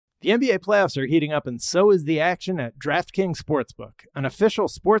The NBA playoffs are heating up, and so is the action at DraftKings Sportsbook, an official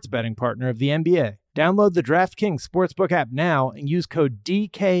sports betting partner of the NBA. Download the DraftKings Sportsbook app now and use code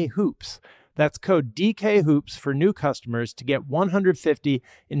DKHOOPS. That's code DKHOOPS for new customers to get $150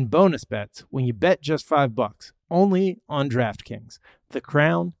 in bonus bets when you bet just $5. Only on DraftKings. The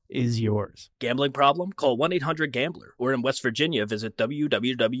crown is yours. Gambling problem? Call 1-800-GAMBLER. Or in West Virginia, visit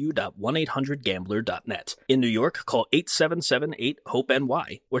www.1800gambler.net. In New York, call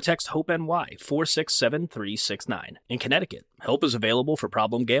 877-8-HOPE-NY or text HOPE-NY 467-369. In Connecticut, help is available for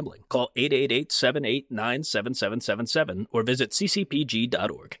problem gambling. Call 888-789-7777 or visit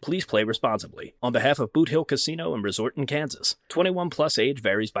ccpg.org. Please play responsibly. On behalf of Boot Hill Casino and Resort in Kansas, 21 plus age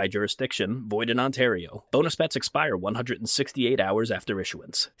varies by jurisdiction, void in Ontario. Bonus bets expire 168 hours after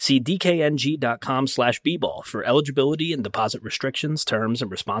issuance. See dkng.com/bball for eligibility and deposit restrictions, terms,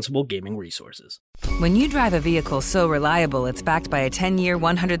 and responsible gaming resources. When you drive a vehicle so reliable it's backed by a 10-year,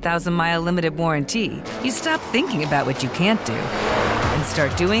 100,000-mile limited warranty, you stop thinking about what you can't do and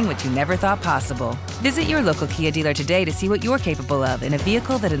start doing what you never thought possible. Visit your local Kia dealer today to see what you're capable of in a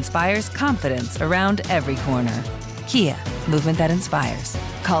vehicle that inspires confidence around every corner. Kia, movement that inspires.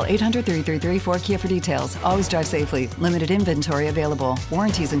 Call 800-333-4KIA for details. Always drive safely. Limited inventory available.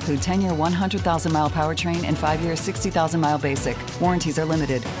 Warranties include 10-year 100,000-mile powertrain and 5-year 60,000-mile basic. Warranties are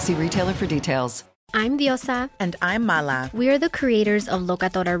limited. See retailer for details. I'm Diosa. And I'm Mala. We are the creators of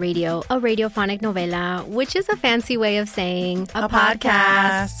Locatora Radio, a radiophonic novela, which is a fancy way of saying a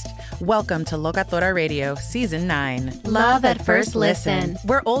podcast. Welcome to Locatora Radio, Season 9. Love at first listen.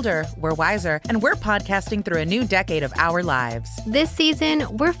 We're older, we're wiser, and we're podcasting through a new decade of our lives. This season,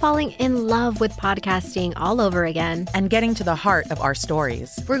 we're falling in love with podcasting all over again. And getting to the heart of our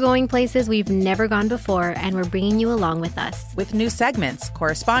stories. We're going places we've never gone before, and we're bringing you along with us. With new segments,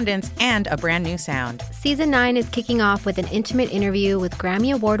 correspondence, and a brand new sound. Season 9 is kicking off with an intimate interview with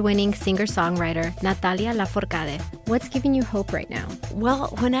Grammy Award-winning singer-songwriter Natalia Lafourcade. What's giving you hope right now?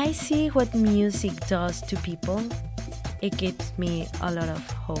 Well, when I see what music does to people, it gives me a lot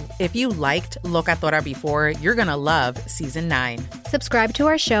of hope. If you liked Locatora before, you're going to love Season 9. Subscribe to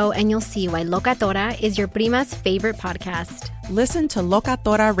our show and you'll see why Locatora is your prima's favorite podcast. Listen to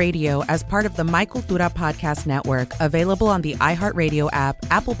Locatora Radio as part of the My Cultura Podcast Network, available on the iHeartRadio app,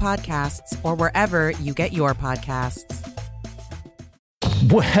 Apple Podcasts, or wherever you get your podcasts.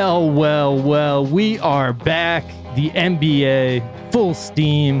 Well, we are back. The NBA, full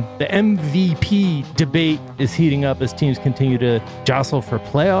steam. The MVP debate is heating up as teams continue to jostle for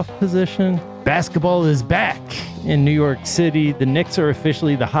playoff position. Basketball is back in New York City. The Knicks are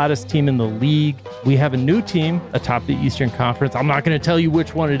officially the hottest team in the league. We have a new team atop the Eastern Conference. I'm not going to tell you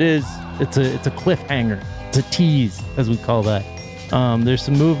which one it is. It's a cliffhanger. It's a tease, as we call that. There's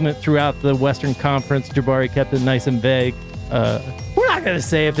some movement throughout the Western Conference. Jabari kept it nice and vague. We're not going to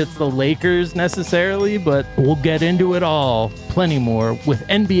say if it's the Lakers necessarily, but we'll get into it all, plenty more, with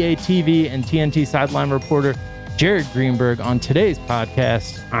NBA TV and TNT sideline reporter Jared Greenberg on today's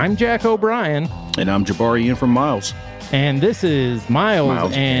podcast. I'm Jack O'Brien. And I'm Jabari in from Miles. And this is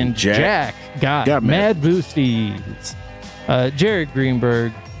Miles and Jack got mad boosties. Jared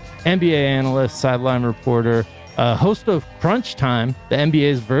Greenberg, NBA analyst, sideline reporter, host of Crunch Time, the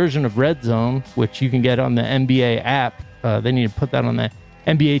NBA's version of Red Zone, which you can get on the NBA app. They need to put that on the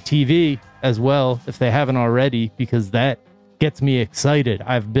NBA TV as well, if they haven't already, because that gets me excited.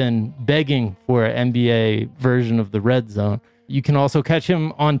 I've been begging for an NBA version of the Red Zone. You can also catch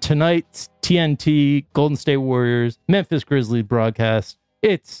him on tonight's TNT Golden State Warriors Memphis Grizzlies broadcast.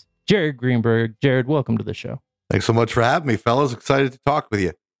 It's Jared Greenberg. Jared, welcome to the show. Thanks so much for having me, fellas. Excited to talk with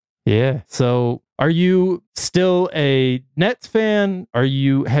you. Yeah. So are you still a Nets fan? Have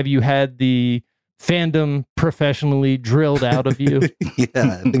you had the fandom professionally drilled out of you? Yeah,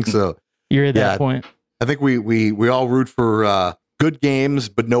 I think so. You're at that point. I think we all root for good games,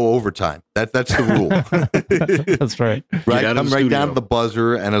 but no overtime. That's the rule. That's right. Right, come right down to the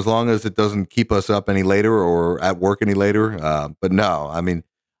buzzer, and as long as it doesn't keep us up any later or at work any later. But no, I mean,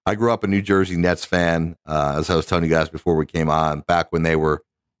 I grew up a New Jersey Nets fan, as I was telling you guys before we came on, back when they were,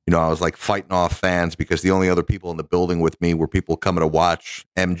 I was like fighting off fans because the only other people in the building with me were people coming to watch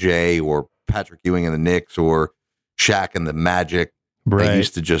MJ or Patrick Ewing and the Knicks or Shaq and the Magic. Right. They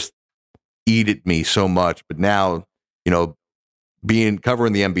used to just eat at me so much. But now,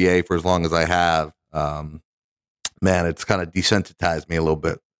 covering the NBA for as long as I have, man, it's kind of desensitized me a little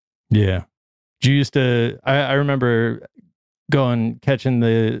bit. Yeah. You used to, I remember catching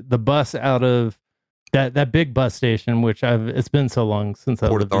the bus out of that big bus station, which it's been so long since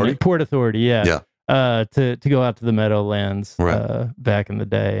Port Authority. Port Authority, yeah. Yeah. To go out to the Meadowlands back in the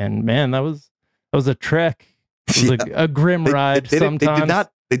day, and man, that was a trek. It was a grim ride. Sometimes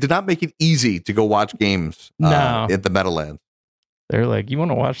did not make it easy to go watch games No. at the Meadowlands. They're like, you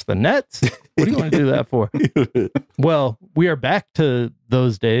want to watch the Nets? What do you want to do that for? Well, we are back to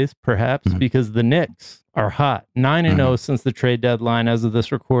those days, perhaps, because the Knicks are hot. 9-0 since the trade deadline as of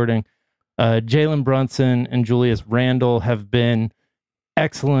this recording. Jalen Brunson and Julius Randle have been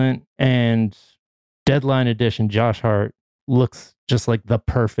excellent, and deadline edition Josh Hart looks just like the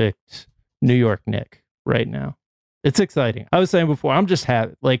perfect New York Knick right now. It's exciting. I was saying before, I'm just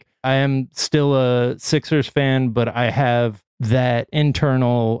happy. Like, I am still a Sixers fan, but I have that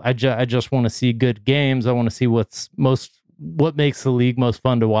internal, I just want to see good games. I want to see what makes the league most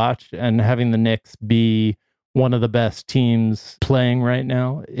fun to watch, and having the Knicks be one of the best teams playing right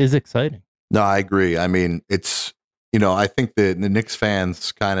now is exciting. No, I agree. I mean, it's, I think the Knicks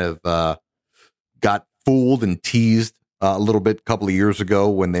fans kind of got fooled and teased a little bit a couple of years ago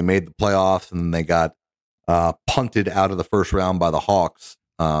when they made the playoffs and they got punted out of the first round by the Hawks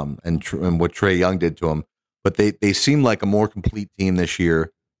and what Trae Young did to them. But they seem like a more complete team this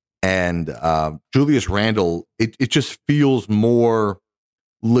year. And Julius Randle, it just feels more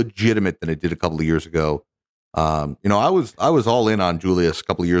legitimate than it did a couple of years ago. I was all in on Julius a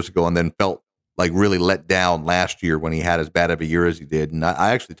couple of years ago, and then felt like really let down last year when he had as bad of a year as he did. And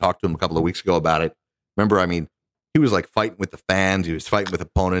I actually talked to him a couple of weeks ago about it. Remember, I mean, he was like fighting with the fans, he was fighting with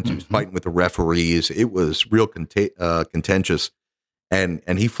opponents, he was fighting with the referees. It was real contentious. And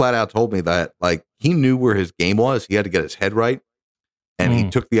he flat out told me that, like, he knew where his game was. He had to get his head right, and he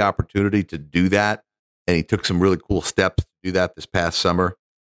took the opportunity to do that. And he took some really cool steps to do that this past summer.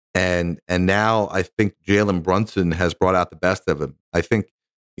 And now I think Jalen Brunson has brought out the best of him. I think,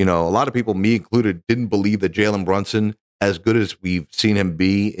 a lot of people, me included, didn't believe that Jalen Brunson, as good as we've seen him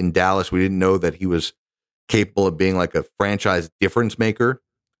be in Dallas, we didn't know that he was capable of being like a franchise difference maker,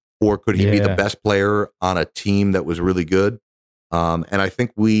 or could he be the best player on a team that was really good? And I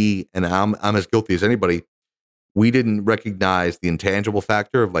think I'm as guilty as anybody, we didn't recognize the intangible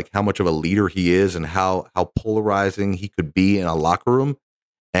factor of like how much of a leader he is and how polarizing he could be in a locker room.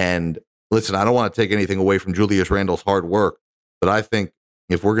 And listen, I don't want to take anything away from Julius Randle's hard work, but I think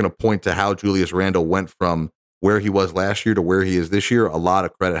if we're going to point to how Julius Randle went from where he was last year to where he is this year, a lot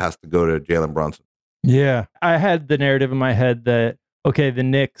of credit has to go to Jalen Brunson. Yeah. I had the narrative in my head that, okay, the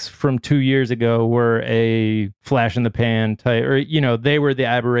Knicks from 2 years ago were a flash in the pan type, or, they were the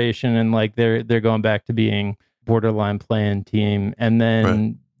aberration, and like they're going back to being borderline playing team. And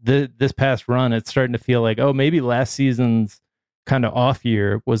then this past run, it's starting to feel like, oh, maybe last season's kind of off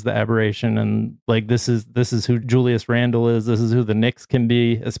year was the aberration, and like this is who Julius Randle is. This is who the Knicks can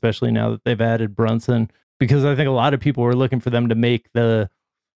be, especially now that they've added Brunson, because I think a lot of people were looking for them to make the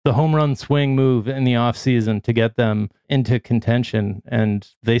home run swing move in the offseason to get them into contention, and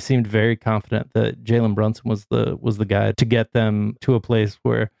they seemed very confident that Jalen Brunson was the guy to get them to a place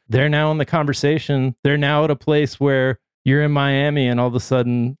where they're now in the conversation. They're now at a place where you're in Miami, and all of a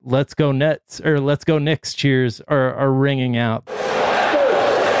sudden, let's go Nets or let's go Knicks cheers are ringing out.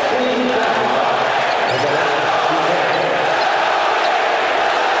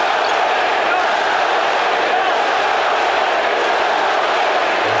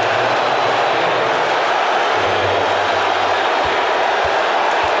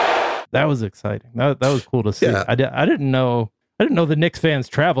 That was exciting. That was cool to see. Yeah. I didn't know the Knicks fans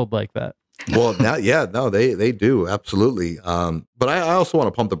traveled like that. Well, now, they do. Absolutely. But I also want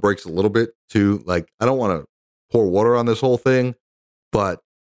to pump the brakes a little bit too. Like, I don't want to pour water on this whole thing, but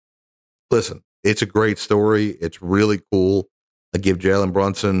listen, it's a great story. It's really cool. I give Jalen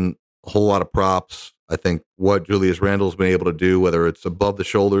Brunson a whole lot of props. I think what Julius Randle's been able to do, whether it's above the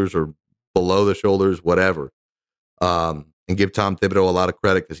shoulders or below the shoulders, whatever. And give Tom Thibodeau a lot of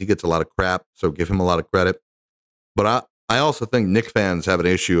credit because he gets a lot of crap. So give him a lot of credit. But I also think Knicks fans have an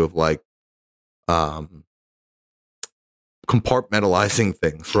issue of like, compartmentalizing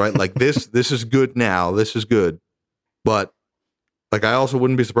things, right? Like this is good now. This is good. But like, I also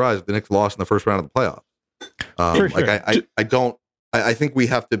wouldn't be surprised if the Knicks lost in the first round of the playoffs. For sure. Like I think we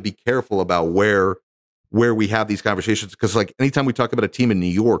have to be careful about where we have these conversations. Cause like anytime we talk about a team in New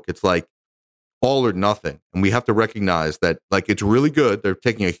York, it's like all or nothing. And we have to recognize that like, it's really good. They're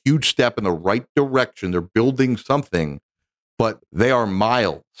taking a huge step in the right direction. They're building something, but they are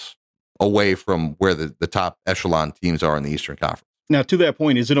miles away from where the top echelon teams are in the Eastern Conference. Now, to that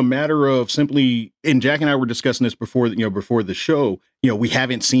point, is it a matter of simply, and Jack and I were discussing this before the show, we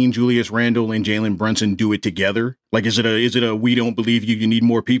haven't seen Julius Randle and Jalen Brunson do it together. Like, is it a we don't believe you need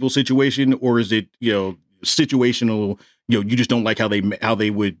more people situation, or is it, situational, you just don't like how they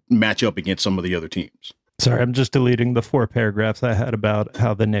would match up against some of the other teams? Sorry, I'm just deleting the 4 paragraphs I had about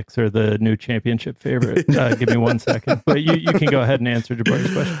how the Knicks are the new championship favorite. Give me 1 second. But you can go ahead and answer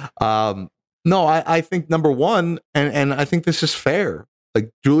Jabari's question. No, I think number one, and I think this is fair.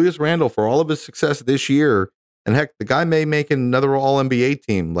 Like Julius Randle, for all of his success this year, and heck, the guy may make another All-NBA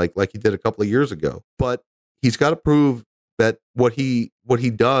team like he did a couple of years ago. But he's got to prove that what he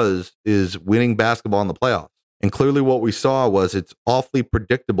does is winning basketball in the playoffs. And clearly what we saw was it's awfully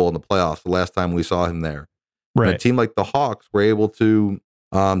predictable in the playoffs the last time we saw him there. Right. And a team like the Hawks were able to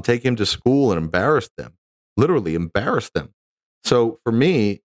take him to school and embarrass them, literally embarrass them. So for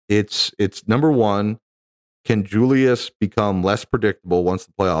me, it's number one, can Julius become less predictable once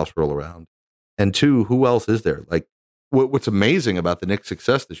the playoffs roll around? And 2, who else is there? Like what's amazing about the Knicks'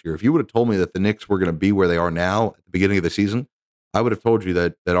 success this year, if you would have told me that the Knicks were going to be where they are now at the beginning of the season, I would have told you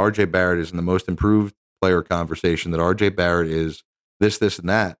that RJ Barrett is in the most improved player conversation, that RJ Barrett is this, and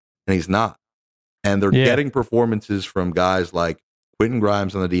that, and he's not. And they're getting performances from guys like Quentin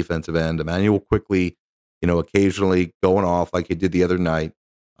Grimes on the defensive end, Emmanuel Quickley, occasionally going off like he did the other night,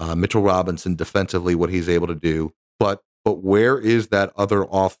 Mitchell Robinson defensively, what he's able to do. But where is that other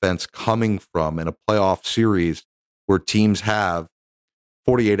offense coming from in a playoff series where teams have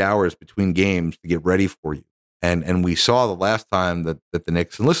 48 hours between games to get ready for you? And we saw the last time that the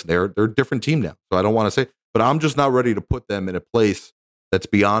Knicks, and listen, they're a different team now. So I don't want to say, but I'm just not ready to put them in a place that's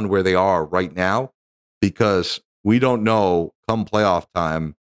beyond where they are right now, because we don't know come playoff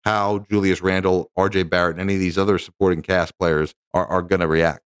time how Julius Randle, RJ Barrett, and any of these other supporting cast players are going to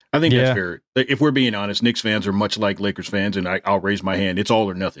react. I think that's fair. If we're being honest, Knicks fans are much like Lakers fans, and I'll raise my hand. It's all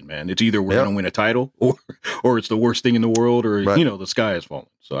or nothing, man. It's either we're going to win a title or it's the worst thing in the world, or, the sky is falling.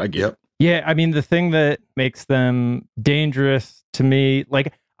 So I get it. Yeah, I mean, the thing that makes them dangerous to me,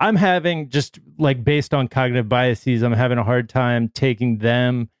 like I'm having just like based on cognitive biases, I'm having a hard time taking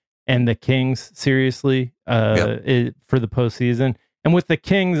them and the Kings seriously for the postseason. And with the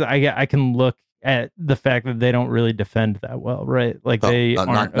Kings, I can look at the fact that they don't really defend that well, right? Like they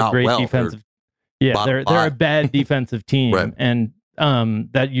aren't a great defensive. They're a bad defensive team, right. And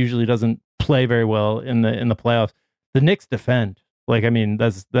that usually doesn't play very well in the playoffs. The Knicks defend. Like, I mean,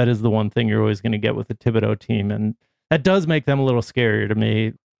 that is the one thing you're always going to get with the Thibodeau team, and that does make them a little scarier to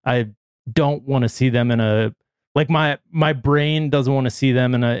me. I don't want to see them in a my brain doesn't want to see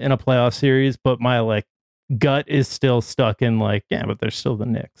them in a playoff series, but my gut is still stuck in but they're still the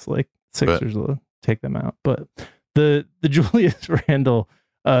Knicks. Like Sixers will take them out, but the Julius Randle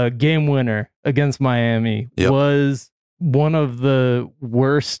game winner against Miami was one of the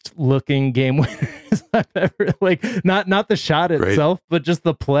worst looking game winners I've ever not the shot itself, but just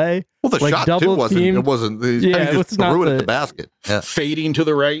the play. Well, the shot too wasn't. Just threw it at the basket, fading to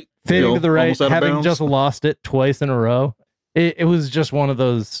the right, to the right, having just lost it twice in a row. It was just one of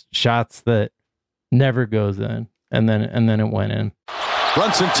those shots that never goes in, and then it went in.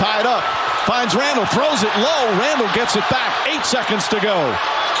 Brunson tied up, finds Randle, throws it low. Randle gets it back. 8 seconds to go.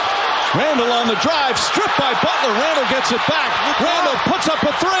 Randle on the drive, stripped by Butler. Randle gets it back. Randle puts up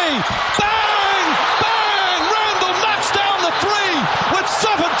a three. Bang! Bang! Randle knocks down the three with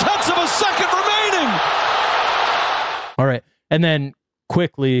 7/10 of a second remaining. All right. And then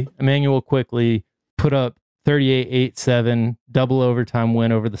Emmanuel Quickley put up 38-8-7, double overtime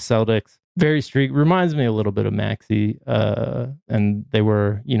win over the Celtics. Very streak. Reminds me a little bit of Maxey. And they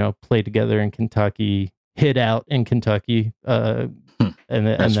were, played together in Kentucky, hit out in Kentucky. And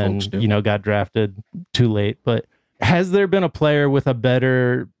then got drafted too late. But has there been a player with a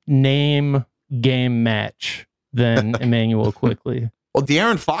better name game match than Emmanuel Quickley? Well,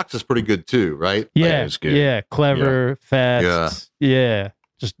 De'Aaron Fox is pretty good too, right? Yeah, good. Clever, fast. Yeah,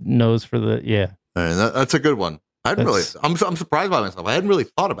 just knows for the that's a good one. I'm surprised by myself. I hadn't really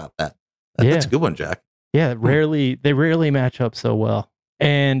thought about that. That's a good one, Jack. Yeah, they rarely match up so well.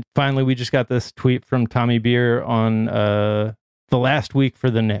 And finally, we just got this tweet from Tommy Beer on the last week for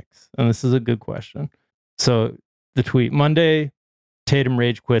the Knicks. And this is a good question. So the tweet: Monday, Tatum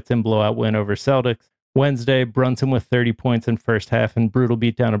rage quits and blowout win over Celtics. Wednesday, Brunson with 30 points in first half and brutal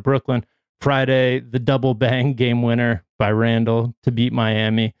beatdown of Brooklyn. Friday, the double bang game winner by Randle to beat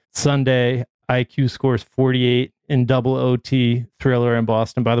Miami. Sunday, IQ scores 48 in double OT thriller in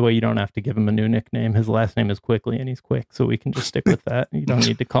Boston. By the way, you don't have to give him a new nickname. His last name is Quickly, and he's quick, so we can just stick with that. You don't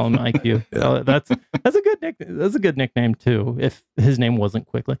need to call him IQ. That's a good nickname. That's a good nickname too, if his name wasn't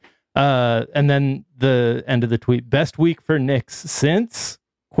Quickly. And then the end of the tweet: best week for Knicks since ?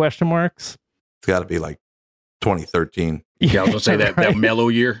 It's got to be 2013. Yeah, I was gonna say that mellow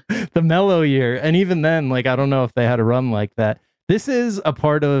year. The mellow year, and even then, I don't know if they had a run like that. This is a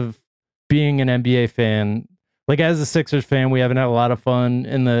part of being an NBA fan. like as a Sixers fan, we haven't had a lot of fun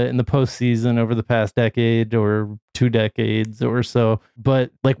in the postseason over the past decade or 2 decades or so.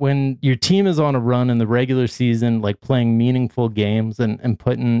 But like when your team is on a run in the regular season, like playing meaningful games and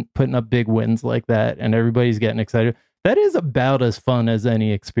putting up big wins like that, and everybody's getting excited, that is about as fun as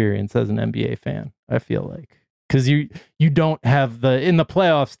any experience as an NBA fan, I feel like. Because you don't have in the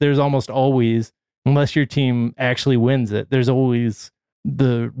playoffs, there's almost always, unless your team actually wins it, there's always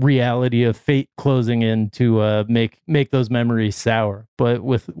the reality of fate closing in to make those memories sour. But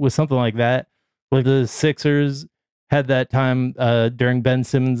with something like that, like the Sixers had that time during Ben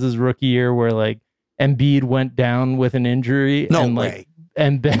Simmons' rookie year where like Embiid went down with an injury. No and, way. Like,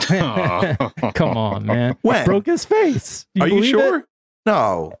 and Ben, come on, man, when? Broke his face. Are you sure? It?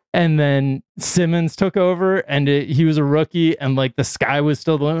 No. And then Simmons took over, and he was a rookie, and like the sky was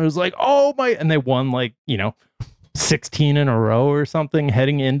still the limit. It was like, oh my! And they won 16 in a row or something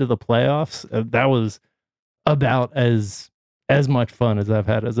heading into the playoffs. That was about as much fun as I've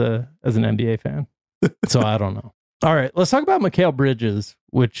had as an NBA fan. So I don't know. All right, let's talk about Mikal Bridges,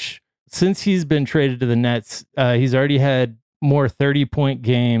 which since he's been traded to the Nets, he's already had more 30-point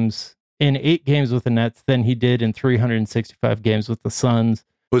games in 8 games with the Nets than he did in 365 games with the Suns.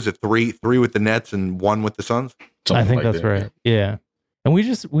 Was it three with the Nets and 1 with the Suns? I think that's right. Yeah. And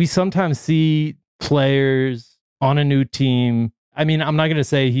we sometimes see players on a new team. I mean, I'm not going to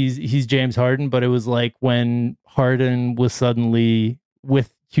say he's James Harden, but it was like when Harden was suddenly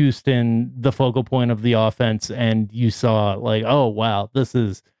with Houston, the focal point of the offense, and you saw like, oh wow, this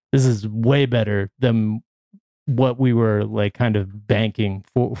is way better than what we were like kind of banking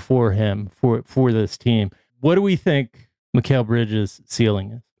for him for this team. What do we think Mikal Bridges'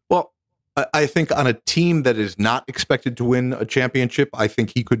 ceiling is? Well, I think on a team that is not expected to win a championship, I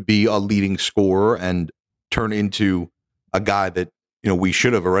think he could be a leading scorer and turn into a guy that, we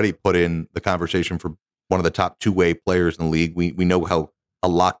should have already put in the conversation for one of the top 2-way players in the league. We know how a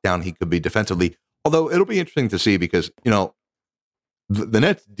lockdown he could be defensively, although it'll be interesting to see because, the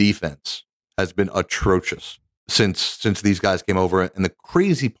Nets defense has been atrocious since these guys came over. And the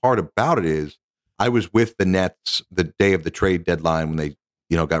crazy part about it is I was with the Nets the day of the trade deadline when they,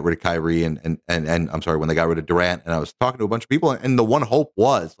 got rid of Kyrie and I'm sorry, when they got rid of Durant, and I was talking to a bunch of people, and the one hope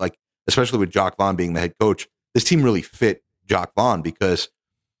was like, especially with Jacques Vaughn being the head coach, this team really fit Jacques Vaughn because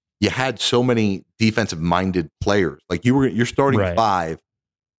you had so many defensive minded players. Like you're starting right. 5,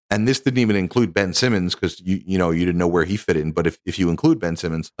 and this didn't even include Ben Simmons because you didn't know where he fit in. But if you include Ben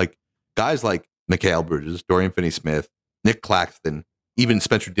Simmons, like guys like Mikal Bridges, Dorian Finney-Smith, Nick Claxton, even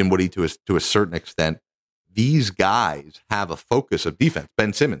Spencer Dinwiddie to a certain extent, these guys have a focus of defense.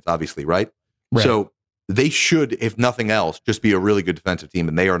 Ben Simmons, obviously, right? So they should, if nothing else, just be a really good defensive team,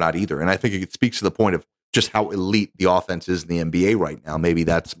 and they are not either. And I think it speaks to the point of just how elite the offense is in the NBA right now. Maybe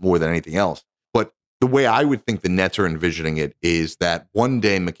that's more than anything else. But the way I would think the Nets are envisioning it is that one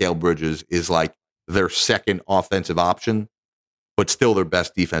day Mikal Bridges is like their second offensive option, but still their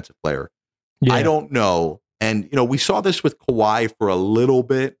best defensive player. Yeah. I don't know. And, we saw this with Kawhi for a little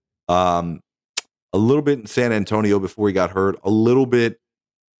bit in San Antonio before he got hurt, a little bit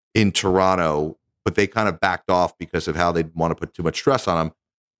in Toronto, but they kind of backed off because of how they'd want to put too much stress on him.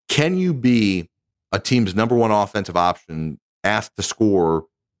 Can you be a team's number one offensive option, asked to score,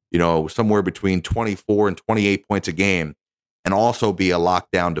 somewhere between 24 and 28 points a game, and also be a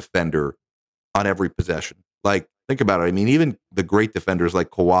lockdown defender on every possession? Like, think about it. I mean, even the great defenders like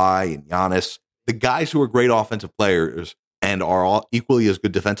Kawhi and Giannis, the guys who are great offensive players and are all equally as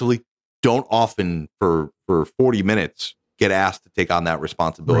good defensively, don't often for 40 minutes get asked to take on that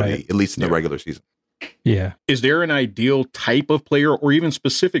responsibility, right. At least in the regular season. Yeah. Is there an ideal type of player or even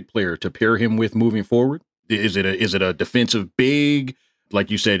specific player to pair him with moving forward? Is it a defensive big? Like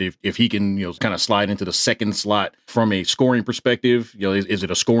you said, if he can, kind of slide into the second slot from a scoring perspective, is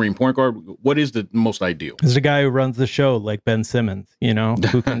it a scoring point guard? What is the most ideal? Is a guy who runs the show like Ben Simmons,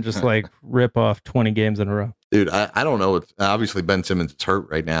 who can just like rip off 20 games in a row. Dude, I don't know. It's obviously Ben Simmons is hurt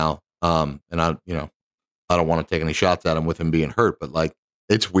right now. And I don't want to take any shots at him with him being hurt, but like,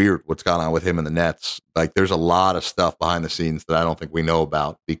 it's weird what's gone on with him and the Nets. Like, there's a lot of stuff behind the scenes that I don't think we know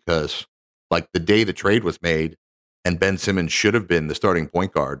about because, like, the day the trade was made and Ben Simmons should have been the starting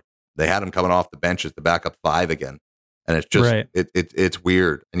point guard, they had him coming off the bench as the backup 5 again. And it's just, right. It's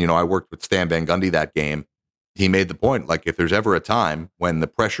weird. And, I worked with Stan Van Gundy that game. He made the point, like, if there's ever a time when the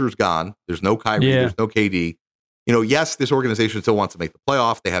pressure's gone, there's no Kyrie, there's no KD, yes, this organization still wants to make the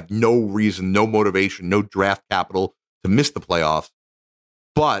playoffs. They have no reason, no motivation, no draft capital to miss the playoffs.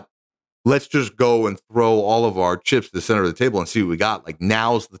 But let's just go and throw all of our chips to the center of the table and see what we got. Like,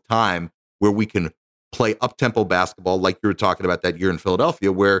 now's the time where we can play up-tempo basketball like you were talking about that year in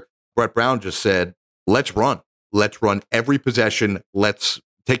Philadelphia where Brett Brown just said, let's run. let's run every possession. Let's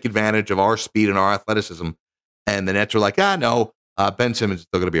take advantage of our speed and our athleticism. And the Nets are like, no, Ben Simmons is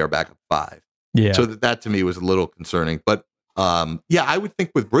still going to be our backup 5. Yeah. So that to me was a little concerning. But I would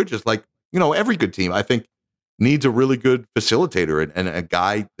think with Bridges, like, every good team, I think, needs a really good facilitator and a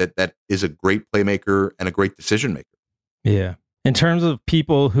guy that is a great playmaker and a great decision maker. Yeah. In terms of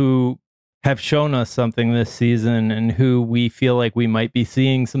people who have shown us something this season and who we feel like we might be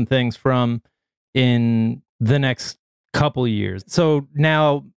seeing some things from in the next couple years. So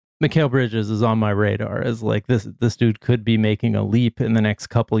now Mikal Bridges is on my radar as like this dude could be making a leap in the next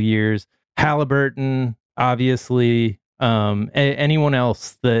couple years. Halliburton, obviously, anyone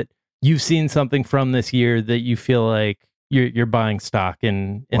else that you've seen something from this year that you feel like you're buying stock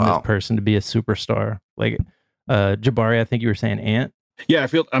in this person to be a superstar. Like Jabari, I think you were saying Ant. Yeah,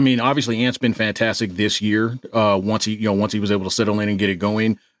 obviously Ant's been fantastic this year. Once he was able to settle in and get it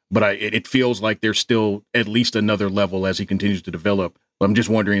going, but it feels like there's still at least another level as he continues to develop. But I'm just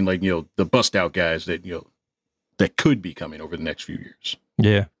wondering, like, the bust out guys that that could be coming over the next few years.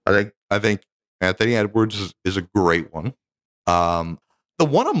 Yeah, I think Anthony Edwards is a great one. The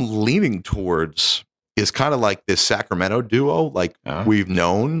one I'm leaning towards is kind of like this Sacramento duo. Like we've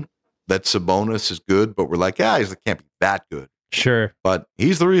known that Sabonis is good, but we're like, he can't be that good. Sure. But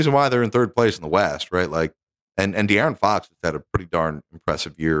he's the reason why they're in third place in the West, right? Like, and De'Aaron Fox has had a pretty darn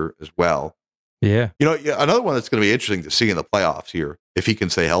impressive year as well. Yeah. Another one that's going to be interesting to see in the playoffs here, if he can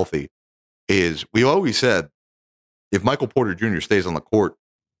stay healthy, is we always said if Michael Porter Jr. stays on the court,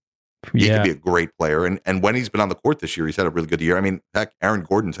 he could be a great player. And when he's been on the court this year, he's had a really good year. I mean, heck, Aaron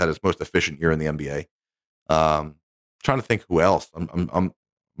Gordon's had his most efficient year in the NBA. Trying to think who else. I'm going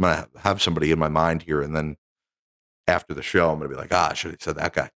to have somebody in my mind here, and then after the show, I'm going to be like, I should have said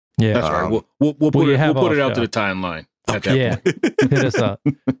that guy. Yeah, that's right. We'll put it out to the timeline. Okay. Hit us up.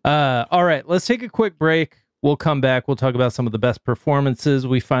 All right, let's take a quick break. We'll come back. We'll talk about some of the best performances.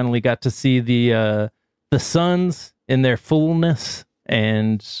 We finally got to see the Suns in their fullness,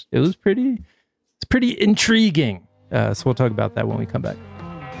 and it's pretty intriguing. So we'll talk about that when we come back.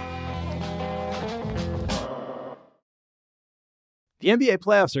 The NBA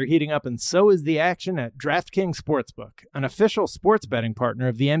playoffs are heating up, and so is the action at DraftKings Sportsbook, an official sports betting partner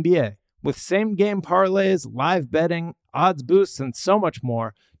of the NBA. With same-game parlays, live betting, odds boosts, and so much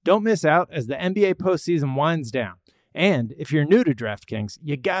more, don't miss out as the NBA postseason winds down. And if you're new to DraftKings,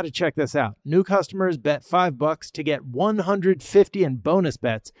 you got to check this out. New customers bet $5 to get $150 in bonus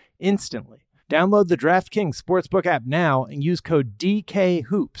bets instantly. Download the DraftKings Sportsbook app now and use code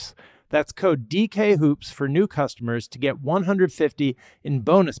DKHOOPS. That's code DKHOOPS for new customers to get $150 in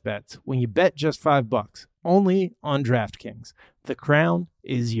bonus bets when you bet just $5. Only on DraftKings. The crown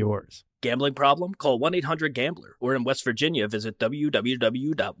is yours. Gambling problem? Call 1-800-GAMBLER. Or in West Virginia, visit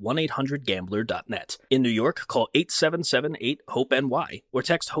www.1800gambler.net. In New York, call 877-8-HOPE-NY or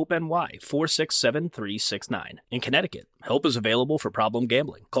text HOPE-NY 467-369. In Connecticut, help is available for problem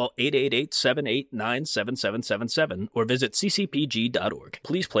gambling. Call 888-789-7777 or visit ccpg.org.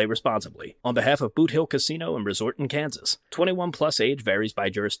 Please play responsibly. On behalf of Boot Hill Casino and Resort in Kansas. 21 plus age varies by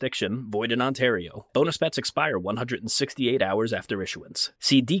jurisdiction, void in Ontario. Bonus bets expire 168 hours after issuance.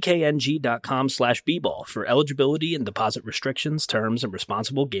 See dkng.com/bball for eligibility and deposit restrictions, terms, and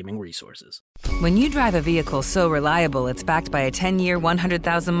responsible gaming resources. When you drive a vehicle so reliable it's backed by a 10-year,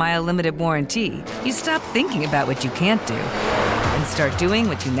 100,000-mile limited warranty, you stop thinking about what you can't do and start doing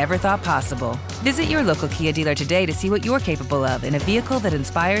what you never thought possible. Visit your local Kia dealer today to see what you're capable of in a vehicle that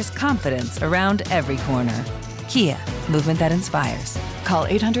inspires confidence around every corner. Kia, movement that inspires. Call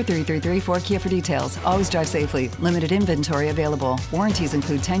 800-333-4KIA for details. Always drive safely. Limited inventory available. Warranties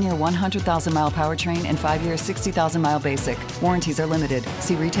include 10-year 100,000-mile powertrain and 5-year 60,000-mile basic. Warranties are limited.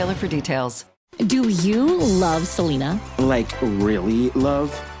 See retailer for details. Do you love Selena? Like, really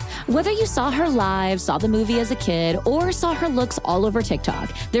love? Whether you saw her live, saw the movie as a kid, or saw her looks all over TikTok,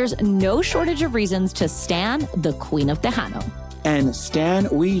 there's no shortage of reasons to stan the Queen of Tejano. And Stan,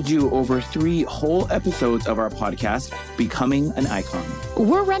 we do over 3 whole episodes of our podcast, Becoming an Icon.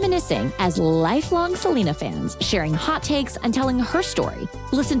 We're reminiscing as lifelong Selena fans, sharing hot takes and telling her story.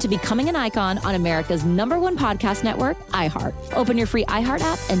 Listen to Becoming an Icon on America's #1 podcast network, iHeart. Open your free iHeart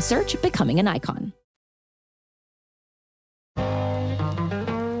app and search Becoming an Icon.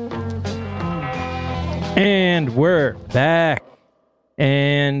 And we're back.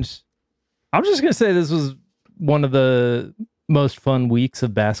 And I'm just going to say this was one of the most fun weeks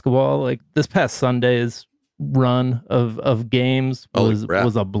of basketball. Like this past Sunday's run of games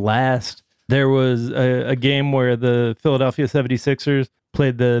was a blast. There was a game where the Philadelphia 76ers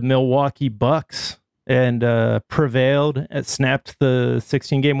played the Milwaukee Bucks and prevailed. It snapped the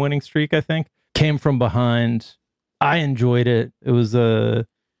 16-game winning streak, I think. Came from behind I enjoyed it. It was a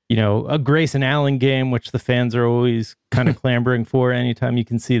Grayson Allen game, which the fans are always kind of clamoring for anytime you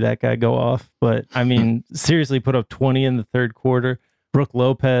can see that guy go off. But I mean, seriously, put up 20 in the third quarter. Brooke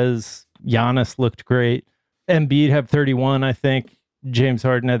Lopez, Giannis looked great. Embiid had 31, I think. James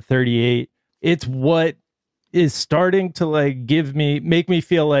Harden had 38. It's what is starting to make me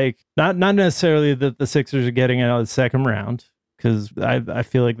feel like not necessarily that the Sixers are getting out of the second round, because I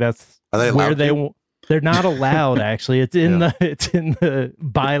feel like that's where they're not allowed. Actually, it's in the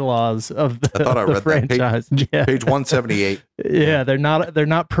bylaws of the franchise. Page 178. Yeah, they're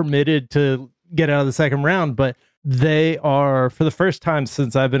not permitted to get out of the second round, but they are, for the first time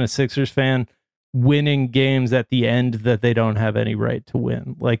since I've been a Sixers fan, winning games at the end that they don't have any right to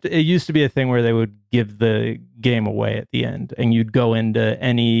win. Like, it used to be a thing where they would give the game away at the end, and you'd go into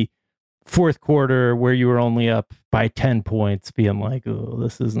any fourth quarter where you were only up by 10 points being like, oh,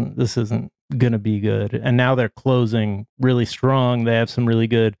 this isn't gonna be good. And now they're closing really strong. They have some really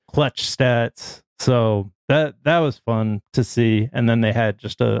good clutch stats. So that was fun to see. And then they had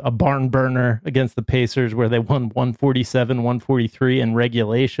just a barn burner against the Pacers where they won 147-143 in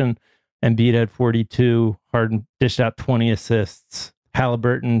regulation. Embiid had 42. Harden dished out 20 assists.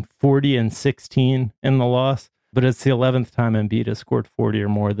 Halliburton 40 and 16 in the loss. But it's the 11th time Embiid has scored 40 or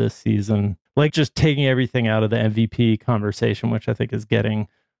more this season. Like, just taking everything out of the MVP conversation, which I think is getting a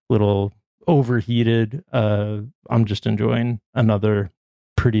little overheated. I'm just enjoying another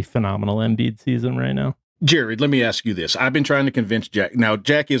pretty phenomenal Embiid season right now. Jared, let me ask you this. I've been trying to convince Jack. Now,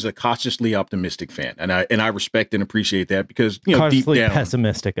 Jack is a cautiously optimistic fan, and I respect and appreciate that, because, cautiously deep down,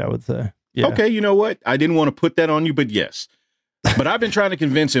 pessimistic, I would say. Yeah. Okay, you know what? I didn't want to put that on you, but yes. But I've been trying to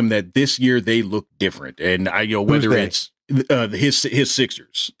convince him that this year they look different, and whether it's his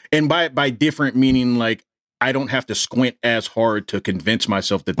Sixers, and by different meaning, like, I don't have to squint as hard to convince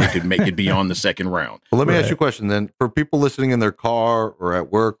myself that they could make it beyond the second round. Well, let me ask you a question then. For people listening in their car or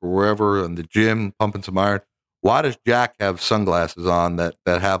at work or wherever, in the gym, pumping some iron, why does Jack have sunglasses on that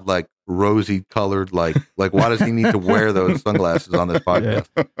have like rosy colored, like why does he need to wear those sunglasses on this podcast?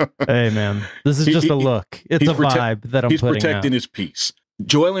 Yeah. Hey, man, this is just a look. It's a vibe that I'm putting out. He's protecting his peace.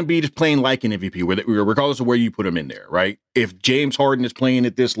 Joel Embiid is playing like an MVP, regardless of where you put him in there, right? If James Harden is playing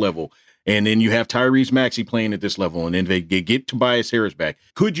at this level, and then you have Tyrese Maxey playing at this level, and then they get Tobias Harris back,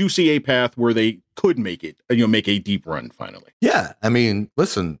 could you see a path where they could make it, make a deep run finally? Yeah. I mean,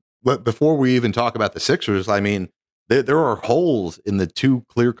 listen, before we even talk about the Sixers, I mean, there are holes in the two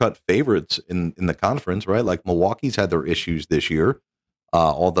clear-cut favorites in the conference, right? Like, Milwaukee's had their issues this year,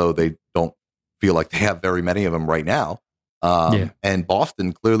 although they don't feel like they have very many of them right now. And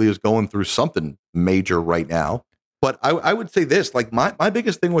Boston clearly is going through something major right now. But I would say this, like, my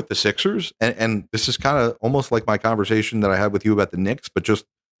biggest thing with the Sixers, and this is kind of almost like my conversation that I had with you about the Knicks, but just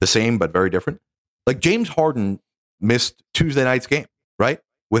the same, but very different. Like, James Harden missed Tuesday night's game, right?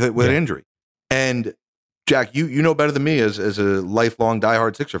 With an injury. And Jack, you know better than me as a lifelong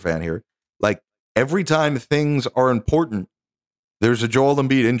diehard Sixer fan here. Like, every time things are important, there's a Joel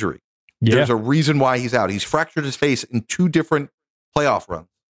Embiid injury. Yeah. There's a reason why he's out. He's fractured his face in 2 different playoff runs.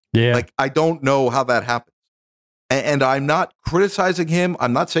 Yeah. Like, I don't know how that happened. And I'm not criticizing him.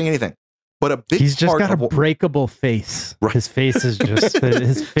 I'm not saying anything. But a big he's just part got a breakable face. Right. His face is just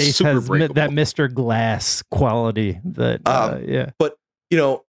his face has that Mr. Glass quality. That But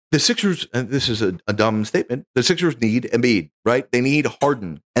the Sixers, and this is a dumb statement. The Sixers need Embiid, right? They need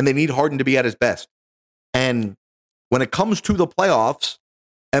Harden, and they need Harden to be at his best. And when it comes to the playoffs,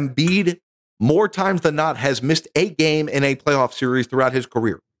 Embiid, more times than not, has missed a game in a playoff series throughout his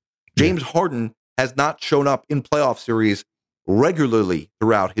career. James Harden has not shown up in playoff series regularly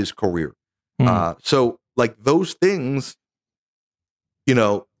throughout his career. So, like, those things,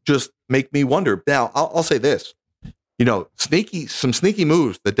 just make me wonder. Now, I'll say this, some sneaky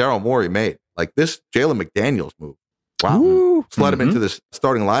moves that Daryl Morey made, like this Jalen McDaniels move. Wow. Slid him into this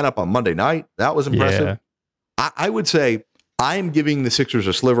starting lineup on Monday night. That was impressive. Yeah. I would say I'm giving the Sixers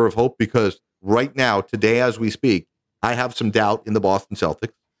a sliver of hope, because right now, today, as we speak, I have some doubt in the Boston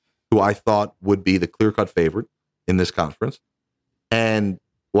Celtics, who I thought would be the clear-cut favorite in this conference. And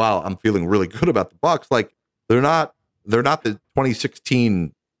while I'm feeling really good about the Bucks, like, they're not the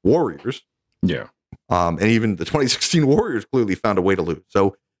 2016 Warriors. Yeah. And even the 2016 Warriors clearly found a way to lose.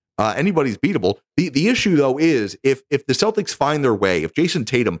 So anybody's beatable. The issue, though, is if the Celtics find their way, if Jason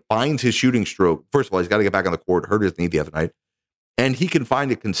Tatum finds his shooting stroke, first of all, he's got to get back on the court, hurt his knee the other night, and he can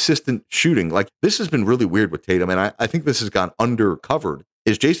find a consistent shooting. Like, this has been really weird with Tatum, and I think this has gone undercovered,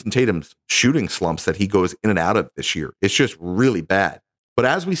 is Jason Tatum's shooting slumps that he goes in and out of this year. It's just really bad. But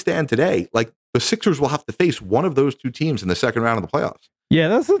as we stand today, like, the Sixers will have to face one of those two teams in the second round of the playoffs. Yeah,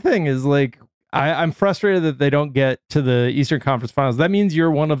 that's the thing, is, like, I'm frustrated that they don't get to the Eastern Conference Finals. That means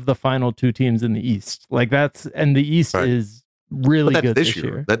you're one of the final 2 teams in the East. Like and the East is really good this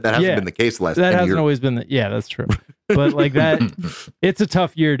year. That hasn't been the case the last 10 years. That hasn't years. always been yeah, that's true. But like that, it's a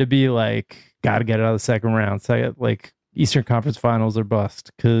tough year to be like, got to get out of the second round. So like Eastern Conference Finals are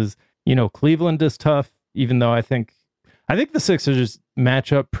bust because, Cleveland is tough, even though I think the Sixers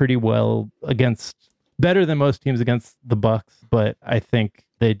match up pretty well better than most teams against the Bucks, but I think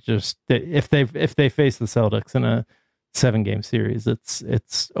if they face the Celtics in a 7-game series,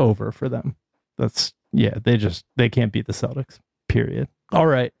 it's over for them. They can't beat the Celtics, period. All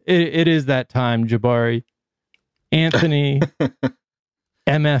right. It is that time, Jabari. Anthony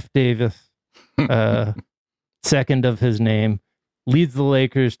MF Davis, second of his name, leads the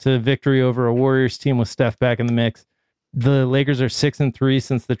Lakers to victory over a Warriors team with Steph back in the mix. The Lakers are 6-3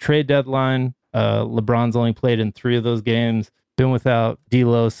 since the trade deadline. LeBron's only played in 3 of those games. Been without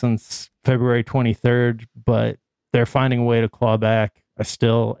D'Lo since February 23rd, but they're finding a way to claw back. I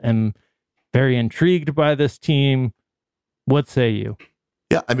still am very intrigued by this team. What say you?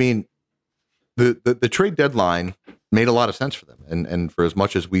 Yeah, I mean, the trade deadline made a lot of sense for them. And for as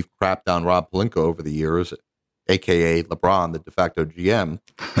much as we've crapped on Rob Pelinka over the years, a.k.a. LeBron, the de facto GM,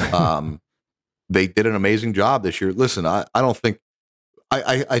 they did an amazing job this year. Listen, I don't think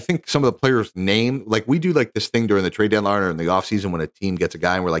I think some of the players' name, like we do like this thing during the trade deadline or in the offseason when a team gets a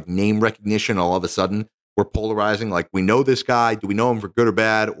guy and we're like name recognition, all of a sudden we're polarizing. Like we know this guy. Do we know him for good or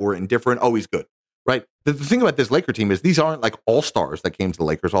bad or indifferent? Oh, he's good. Right. The thing about this Laker team is these aren't like all-stars that came to the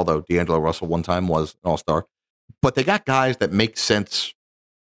Lakers, although D'Angelo Russell one time was an all-star. But they got guys that make sense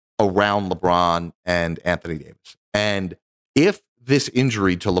around LeBron and Anthony Davis. And if this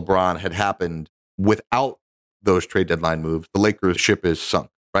injury to LeBron had happened without those trade deadline moves, the Lakers ship is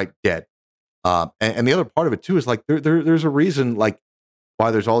sunk, right? Dead. And the other part of it too is like there's a reason like why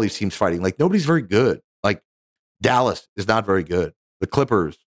there's all these teams fighting. Like nobody's very good. Like Dallas is not very good. The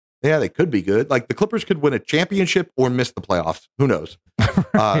Clippers, yeah, they could be good. Like the Clippers could win a championship or miss the playoffs. Who knows?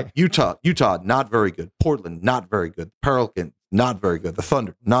 Right. Utah, not very good. Portland, not very good. Pelicans, not very good. The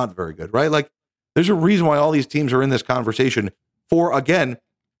Thunder, not very good. Right? Like there's a reason why all these teams are in this conversation for, again,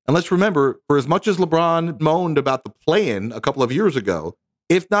 and let's remember, for as much as LeBron moaned about the play-in a couple of years ago,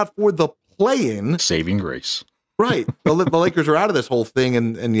 if not for the play-in, saving grace. Right. The Lakers are out of this whole thing.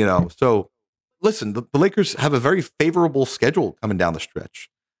 And so listen, the Lakers have a very favorable schedule coming down the stretch.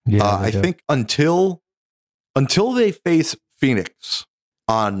 Yeah, I think until they face Phoenix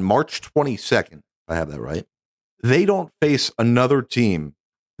on March 22nd, if I have that right, they don't face another team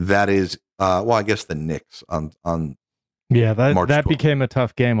that is, I guess the Knicks on yeah, that 12th. Became a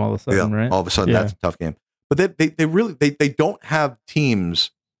tough game all of a sudden, right? All of a sudden, that's a tough game. But they really don't have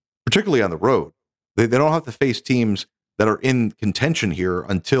teams, particularly on the road. They don't have to face teams that are in contention here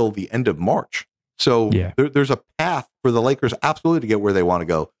until the end of March. So there's a path for the Lakers absolutely to get where they want to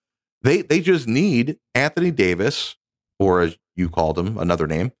go. They just need Anthony Davis, or as you called him, another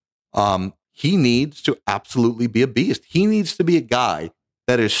name. He needs to absolutely be a beast. He needs to be a guy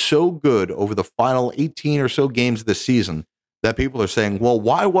that is so good over the final 18 or so games of the season that people are saying, well,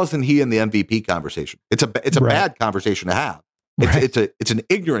 why wasn't he in the MVP conversation? It's a bad conversation to have. It's an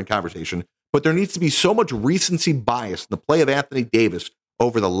ignorant conversation, but there needs to be so much recency bias in the play of Anthony Davis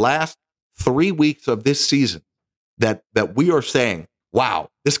over the last 3 weeks of this season that we are saying, wow,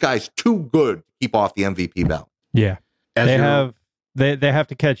 this guy's too good to keep off the MVP ballot. Yeah. They have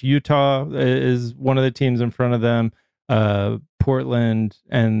to catch Utah is one of the teams in front of them, Portland,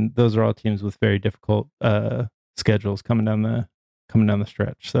 and those are all teams with very difficult schedules coming down the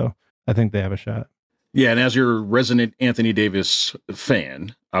stretch. So I think they have a shot. Yeah, and as your resident Anthony Davis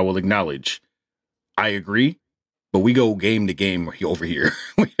fan, I will acknowledge I agree. But we go game to game over here.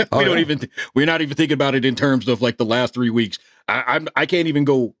 We're not even thinking about it in terms of like the last 3 weeks. I can't even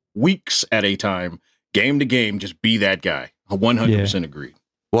go weeks at a time, game to game. Just be that guy. 100% agree.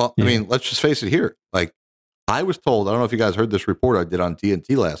 Well, I mean, let's just face it here. Like I was told, I don't know if you guys heard this report I did on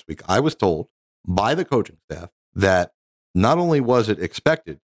TNT last week. I was told by the coaching staff that not only was it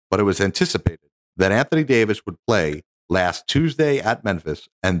expected, but it was anticipated that Anthony Davis would play last Tuesday at Memphis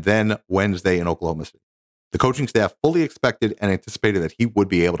and then Wednesday in Oklahoma City. The coaching staff fully expected and anticipated that he would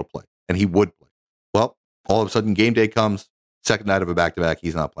be able to play, and he would play. Well, all of a sudden, game day comes, second night of a back-to-back,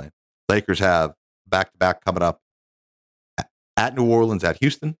 he's not playing. Lakers have back-to-back coming up at New Orleans, at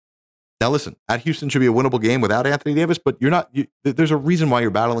Houston. Now, listen, at Houston should be a winnable game without Anthony Davis, but you're not. There's a reason why you're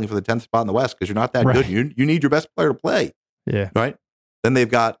battling for the 10th spot in the West, because you're not that good. You need your best player to play. Yeah. Right? Then they've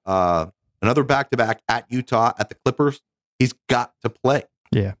got another back-to-back at Utah, at the Clippers. He's got to play.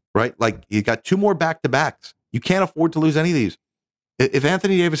 Yeah. Right? Like, you got 2 more back-to-backs. You can't afford to lose any of these. If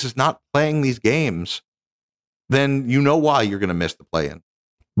Anthony Davis is not playing these games, then you know why you're going to miss the play-in.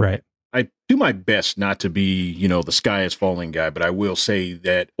 Right. I do my best not to be, the sky is falling guy, but I will say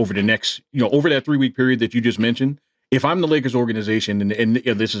that over the next, over that 3-week period that you just mentioned, if I'm the Lakers organization, and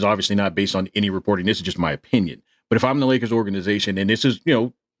this is obviously not based on any reporting, this is just my opinion, but if I'm the Lakers organization, and this is,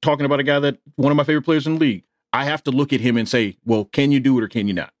 talking about a guy that one of my favorite players in the league, I have to look at him and say, well, can you do it or can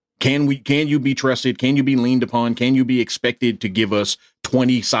you not? Can you be trusted? Can you be leaned upon? Can you be expected to give us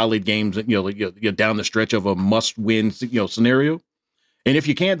 20 solid games, down the stretch of a must-win, scenario? And if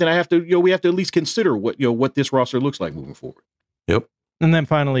you can't, then we have to at least consider what this roster looks like moving forward. Yep. And then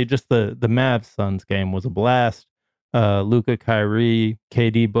finally, just the Mavs Suns game was a blast. Luka, Kyrie,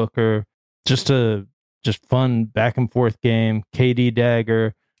 KD, Booker, just fun back and forth game. KD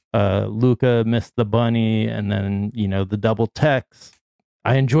dagger, Luka missed the bunny, and then the double text.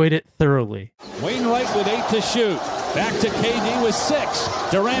 I enjoyed it thoroughly. Wainwright with 8 to shoot. Back to KD with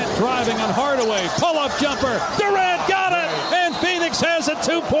 6. Durant driving on Hardaway. Pull-up jumper. Durant got it! And Phoenix has a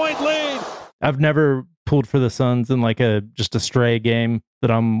 2-point lead. I've never pulled for the Suns in like just a stray game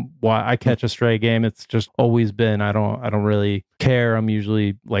I catch a stray game. It's just always been, I don't really care. I'm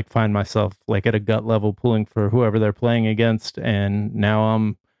usually find myself at a gut level pulling for whoever they're playing against. And now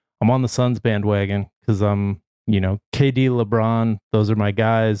I'm on the Suns bandwagon because I'm, KD, LeBron, those are my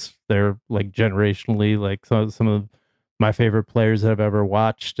guys. They're generationally some of my favorite players that I've ever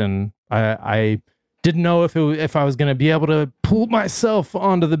watched. And I didn't know if I was going to be able to pull myself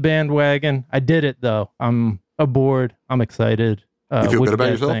onto the bandwagon. I did it though. I'm aboard. I'm excited. You feel good about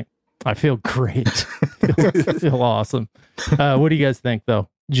yourself? Think? I feel great. I feel awesome. What do you guys think though?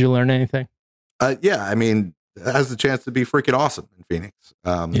 Did you learn anything? Yeah. I mean, it has the chance to be freaking awesome in Phoenix.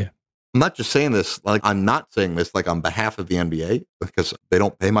 Yeah. I'm not just saying this, I'm not saying this on behalf of the NBA because they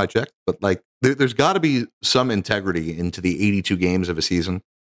don't pay my check, but there's got to be some integrity into the 82 games of a season.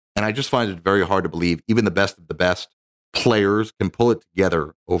 And I just find it very hard to believe even the best of the best players can pull it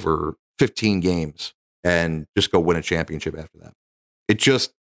together over 15 games and just go win a championship after that. It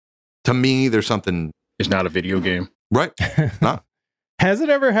just, to me, there's something. It's not a video game. Right. Not. Has it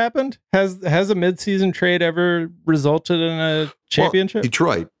ever happened? Has a midseason trade ever resulted in a championship? Well,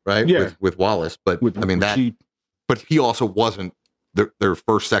 Detroit, right? Yeah. With Wallace, but but he also wasn't their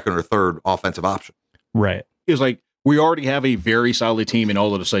first, second, or third offensive option. Right. It was we already have a very solid team, and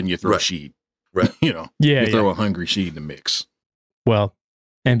all of a sudden you throw a Sheed. Right. You throw a hungry Sheed in the mix. Well,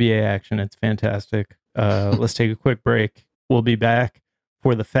 NBA action, it's fantastic. Let's take a quick break. We'll be back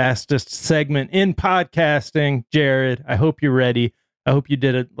for the fastest segment in podcasting. Jared, I hope you're ready. I hope you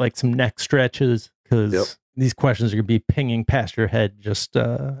did it some neck stretches because these questions are going to be pinging past your head just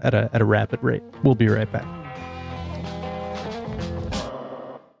at a rapid rate. We'll be right back.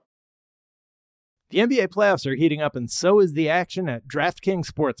 The NBA playoffs are heating up, and so is the action at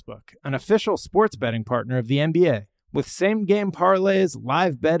DraftKings Sportsbook, an official sports betting partner of the NBA. With same-game parlays,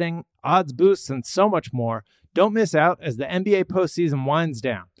 live betting, odds boosts, and so much more, don't miss out as the NBA postseason winds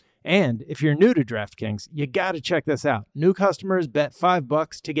down. And if you're new to DraftKings, you got to check this out. New customers bet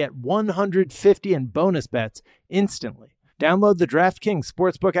 $5 to get $150 in bonus bets instantly. Download the DraftKings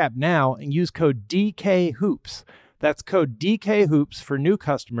Sportsbook app now and use code DKHOOPS. That's code DKHOOPS for new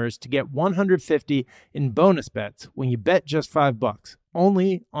customers to get $150 in bonus bets when you bet just $5.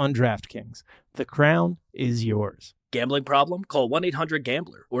 Only on DraftKings. The crown is yours. Gambling problem? Call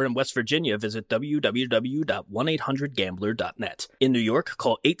 1-800-GAMBLER. Or in West Virginia, visit www.1800gambler.net. In New York,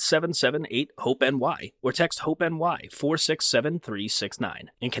 call 877-8-HOPE-NY or text HOPE-NY 467-369.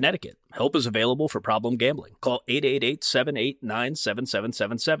 In Connecticut, help is available for problem gambling. Call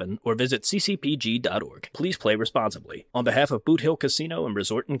 888-789-7777 or visit ccpg.org. Please play responsibly. On behalf of Boot Hill Casino and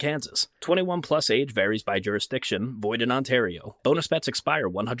Resort in Kansas. 21 plus age varies by jurisdiction, void in Ontario. Bonus bets expire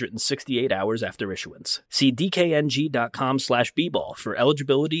 168 hours after issuance. See DKNG.com/bball for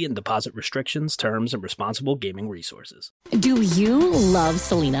eligibility and deposit restrictions, terms, and responsible gaming resources. Do you love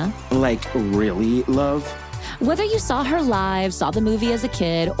Selena? Really love? Whether you saw her live, saw the movie as a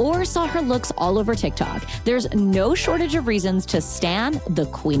kid, or saw her looks all over TikTok, there's no shortage of reasons to stan the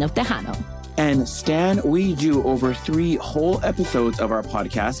Queen of Tejano. And Stan, we do over 3 whole episodes of our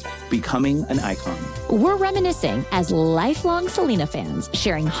podcast, Becoming an Icon. We're reminiscing as lifelong Selena fans,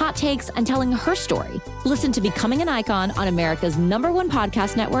 sharing hot takes and telling her story. Listen to Becoming an Icon on America's #1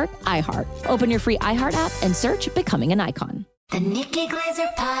 podcast network, iHeart. Open your free iHeart app and search Becoming an Icon. The Nikki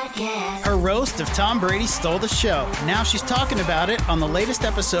Glazer Podcast. Her roast of Tom Brady stole the show. Now she's talking about it on the latest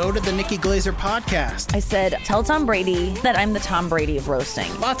episode of the Nikki Glazer Podcast. I said, tell Tom Brady that I'm the Tom Brady of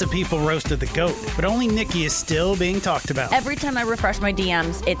roasting. Lots of people roasted the GOAT, but only Nikki is still being talked about. Every time I refresh my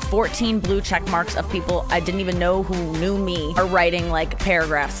DMs, it's 14 blue check marks of people I didn't even know who knew me are writing like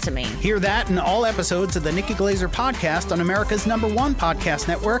paragraphs to me. Hear that in all episodes of the Nikki Glazer Podcast on America's #1 podcast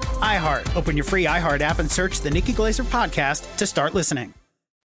network, iHeart. Open your free iHeart app and search the Nikki Glazer Podcast to start listening.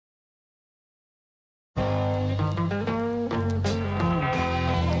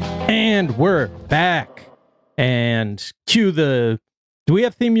 And we're back. And cue the... Do we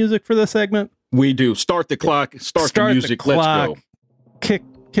have theme music for this segment? We do. Start the clock. Start the music. The clock. Let's go.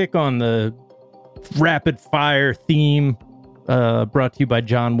 Kick on the rapid fire theme brought to you by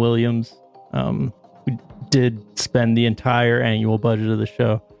John Williams. We did spend the entire annual budget of the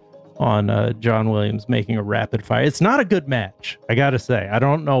show on John Williams making a rapid fire. It's not a good match, I gotta say. I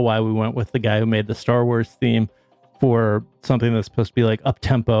don't know why we went with the guy who made the Star Wars theme for something that's supposed to be like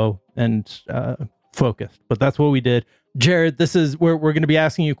up-tempo and focused, but that's what we did. Jared, this is where we're going to be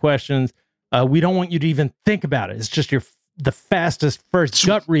asking you questions. We don't want you to even think about it. It's just the fastest first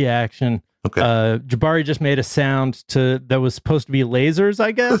gut reaction. Okay. Jabari just made a sound that was supposed to be lasers,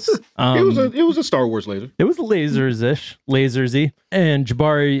 I guess. It was a Star Wars laser. It was lasersy. And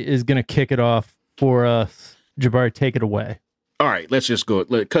Jabari is going to kick it off for us. Jabari, take it away. All right, let's just go.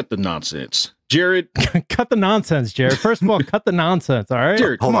 Cut the nonsense. Jared. Cut the nonsense, Jared. First of all, cut the nonsense, all right?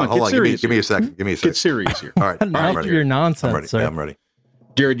 Jared, hold on. serious. Give me a second. Get serious here. All right. Enough of your nonsense, I'm ready.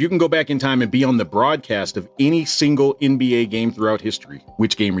 Jared, you can go back in time and be on the broadcast of any single NBA game throughout history.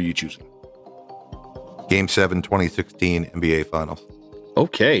 Which game are you choosing? Game 7, 2016 NBA Finals.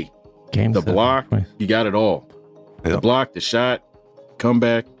 Okay. Game the 7, block, you got it all. Yep. The block, the shot,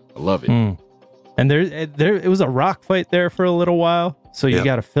 comeback. I love it. And there, it was a rock fight there for a little while, so you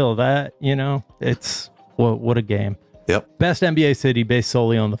got to fill that. You know, it's what a game. Yep. Best NBA city based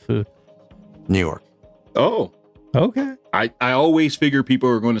solely on the food. New York. Oh, okay. I always figure people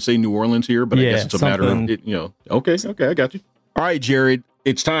are going to say New Orleans here, but I guess it's a matter of it. Okay, I got you. All right, Jared,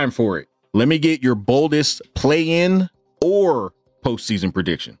 it's time for it. Let me get your boldest play-in or postseason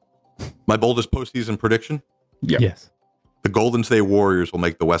prediction. My boldest postseason prediction? Yeah. Yes. The Golden State Warriors will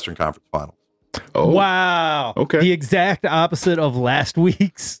make the Western Conference Finals. Oh. Wow. Okay. The exact opposite of last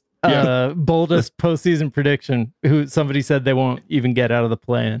week's boldest postseason prediction. Who somebody said they won't even get out of the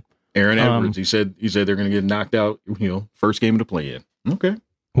play-in. Aaron Edwards. He said they're going to get knocked out. First game of the play-in. Okay.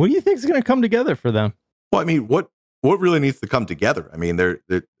 What do you think is going to come together for them? Well, I mean, what really needs to come together? I mean, they're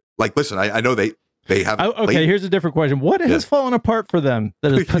like, listen, I know they have. Okay, here's a different question. What has fallen apart for them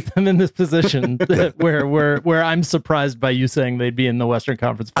that has put them in this position where I'm surprised by you saying they'd be in the Western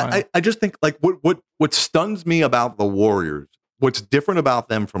Conference Final? I just think like what stuns me about the Warriors, what's different about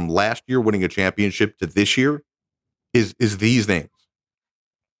them from last year winning a championship to this year is these names.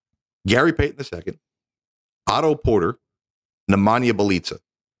 Gary Payton II, Otto Porter, Nemanja Bjelica,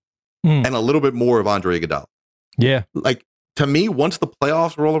 and a little bit more of Andre Iguodala. Yeah. Like, to me, once the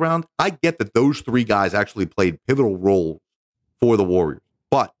playoffs roll around, I get that those three guys actually played pivotal roles for the Warriors.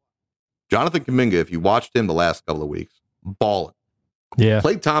 But Jonathan Kuminga, if you watched him the last couple of weeks, balling. Yeah.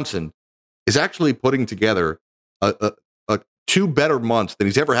 Klay Thompson is actually putting together a 2 better months than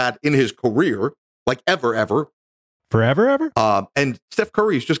he's ever had in his career, like ever. Forever? And Steph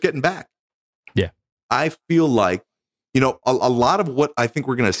Curry is just getting back. Yeah. I feel like, a lot of what I think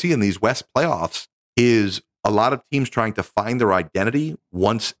we're going to see in these West playoffs is a lot of teams trying to find their identity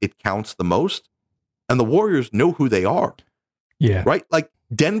once it counts the most. And the Warriors know who they are. Yeah. Right? Like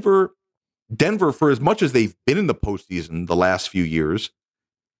Denver, for as much as they've been in the postseason the last few years,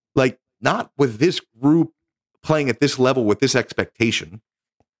 like not with this group playing at this level with this expectation.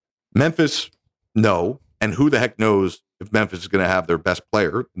 Memphis, no. And who the heck knows if Memphis is going to have their best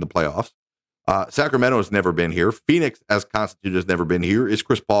player in the playoffs. Sacramento has never been here. Phoenix, as constituted, has never been here. Is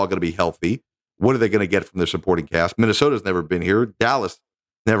Chris Paul going to be healthy? What are they going to get from their supporting cast? Minnesota's never been here. Dallas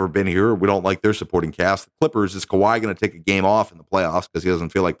never been here. We don't like their supporting cast. The Clippers, is Kawhi going to take a game off in the playoffs because he doesn't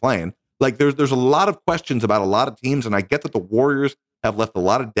feel like playing? Like there's a lot of questions about a lot of teams, and I get that the Warriors have left a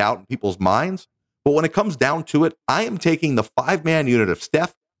lot of doubt in people's minds. But when it comes down to it, I am taking the 5-man unit of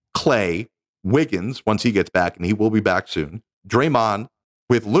Steph, Klay, Wiggins, once he gets back, and he will be back soon, Draymond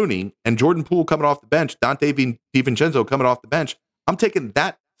with Looney, and Jordan Poole coming off the bench, Dante DiVincenzo coming off the bench. I'm taking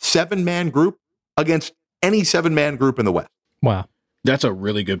that 7-man group against any 7-man group in the West. Wow. That's a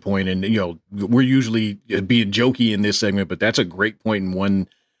really good point. And, we're usually being jokey in this segment, but that's a great point and one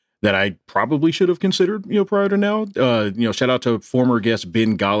that I probably should have considered, prior to now. Shout out to former guest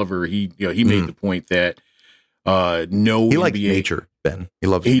Ben Golliver. He made the point that No, he likes nature, Ben. He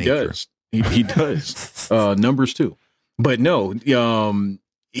loves nature. Does. He does. Numbers too. But no,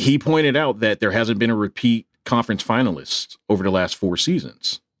 he pointed out that there hasn't been a repeat conference finalist over the last 4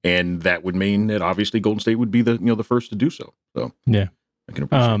 seasons. And that would mean that obviously Golden State would be the first to do so. So yeah, I can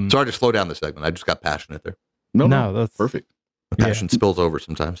appreciate Sorry to slow down the segment. I just got passionate there. No, that's perfect. The passion spills over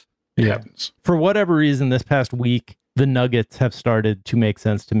sometimes. It happens. For whatever reason, this past week, the Nuggets have started to make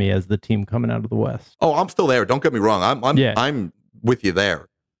sense to me as the team coming out of the West. Oh, I'm still there. Don't get me wrong. I'm with you there.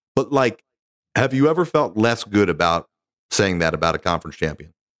 But like, have you ever felt less good about saying that about a conference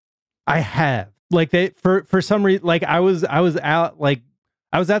champion? I have. Like they for some reason, like I was out, like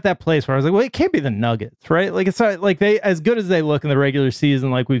I was at that place where I was like, well, it can't be the Nuggets, right? Like it's not like they, as good as they look in the regular season,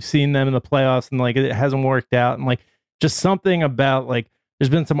 like we've seen them in the playoffs and like it hasn't worked out. And like just something about like, there's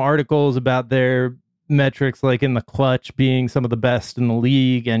been some articles about their metrics, like in the clutch being some of the best in the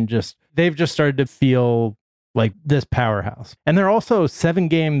league. And just, they've just started to feel like this powerhouse. And they're also 7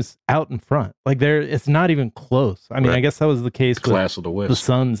 games out in front. Like it's not even close. I mean, right. I guess that was the case Class with of the West. The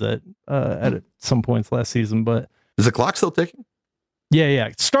Suns at some points last season, but is the clock still ticking? Yeah.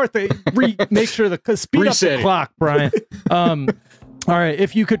 Start make sure speed up the clock, Brian. All right.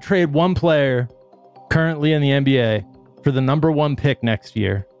 If you could trade one player currently in the NBA for the number 1 pick next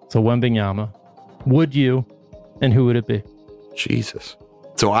year, so Wembanyama, would you, and who would it be? Jesus.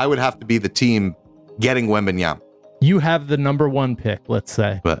 So I would have to be the team getting Wembanyama. You have the number 1 pick, let's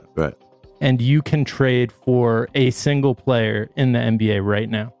say. Right. And you can trade for a single player in the NBA right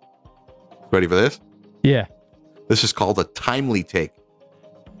now. Ready for this? Yeah. This is called a timely take.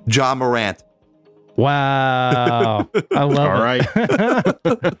 Ja Morant. Wow. I love it. All right.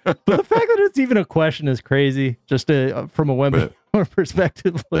 But the fact that it's even a question is crazy. Just from a Wembanyama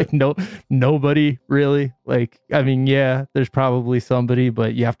perspective, like nobody really. Like, I mean, yeah, there's probably somebody,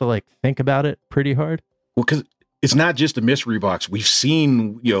 but you have to like think about it pretty hard. Well, because it's not just a mystery box. We've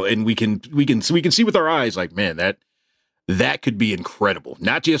seen, and we can see with our eyes, like, man, that could be incredible.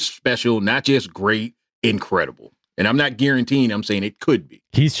 Not just special, not just great, incredible. And I'm not guaranteeing, I'm saying it could be.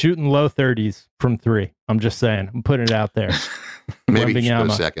 He's shooting low 30s from 3. I'm just saying. I'm putting it out there. Maybe he should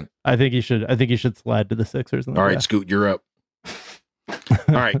go second. I think he should slide to the Sixers. All right, Scoot, you're up.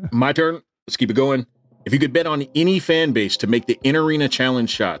 All right, my turn. Let's keep it going. If you could bet on any fan base to make the in-arena challenge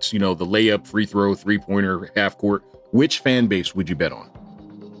shots, the layup, free throw, three-pointer, half court, which fan base would you bet on?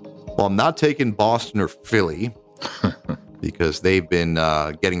 Well, I'm not taking Boston or Philly because they've been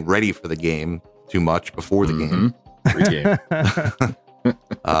getting ready for the game too much before the game.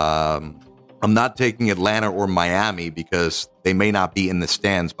 I'm not taking Atlanta or Miami because they may not be in the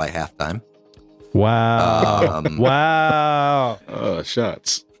stands by halftime. Wow. Wow.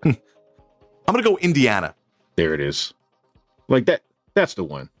 Shots. I'm going to go Indiana. There it is. Like that. That's the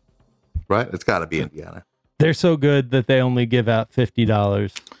one. Right? It's got to be Indiana. They're so good that they only give out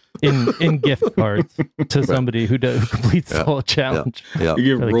 $50 in gift cards to somebody who completes the whole challenge. Yeah.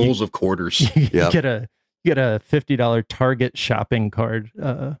 You get rolls of quarters. You get a $50 Target shopping card.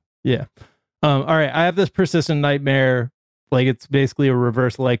 Yeah. All right. I have this persistent nightmare. Like it's basically a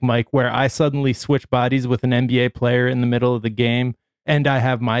reverse like Mike, where I suddenly switch bodies with an NBA player in the middle of the game and I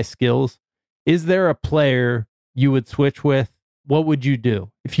have my skills. Is there a player you would switch with? What would you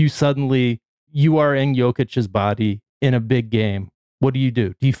do if you are in Jokic's body in a big game? What do you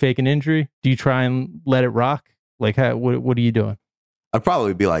do? Do you fake an injury? Do you try and let it rock? Like, what are you doing? I'd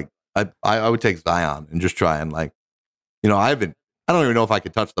probably be like, I would take Zion and just try and like, I don't even know if I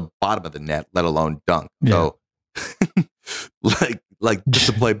could touch the bottom of the net, let alone dunk. Yeah. So like just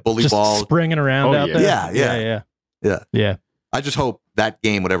to play bully ball, springing around out there. Yeah. I just hope that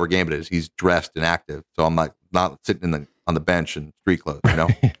game, whatever game it is, he's dressed and active. So I'm like not sitting on the bench in street clothes,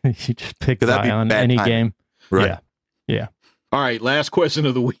 You just pick Zion any game. Right. Yeah. All right. Last question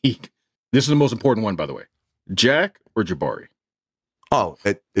of the week. This is the most important one, by the way. Jack or Jabari? Oh,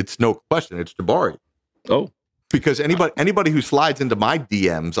 it's no question. It's Jabari. Oh, because anybody who slides into my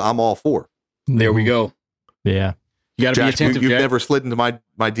DMs, I'm all for. There we go. Yeah. You got to be attentive. You've never slid into my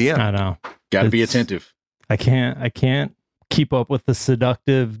DM. I know. Got to be attentive. I can't keep up with the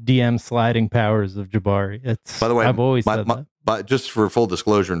seductive DM sliding powers of Jabari. By the way, I've always said that. But just for full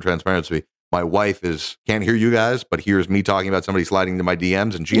disclosure and transparency, my wife can't hear you guys, but hears me talking about somebody sliding into my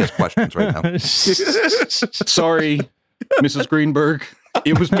DMs, and she has questions right now. Sorry, Mrs. Greenberg.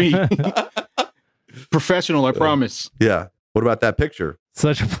 It was me. Professional, I promise. Yeah. What about that picture?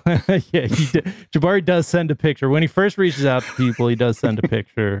 Such a Jabari does send a picture. When he first reaches out to people, he does send a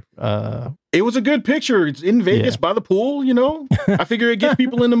picture. It was a good picture. It's in Vegas by the pool, I figure it gets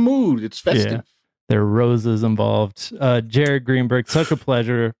people in the mood. It's festive. Yeah. There are roses involved. Jared Greenberg, such a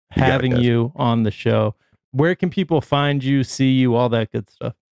pleasure having you on the show. Where can people find you, see you, all that good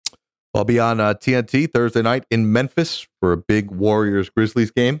stuff? I'll be on TNT Thursday night in Memphis for a big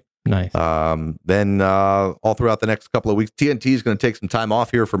Warriors-Grizzlies game. Nice. Then all throughout the next couple of weeks, TNT is going to take some time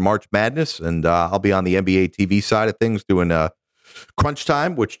off here for March Madness, and I'll be on the NBA TV side of things doing Crunch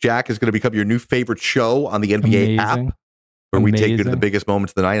Time, which, Jack, is going to become your new favorite show on the NBA app, where we take you to the biggest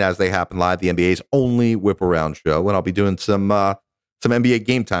moments of the night as they happen live, the NBA's only whip-around show. And I'll be doing some NBA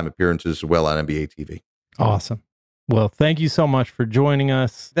Game Time appearances as well on NBA TV. Awesome. Well, thank you so much for joining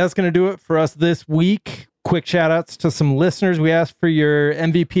us. That's going to do it for us this week. Quick shout outs to some listeners. We asked for your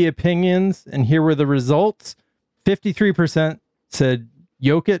MVP opinions, and here were the results. 53% said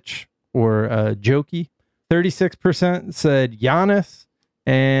Jokic or Jokey. 36% said Giannis.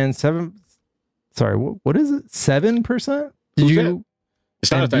 And what is it? 7%? Did Who's you? that?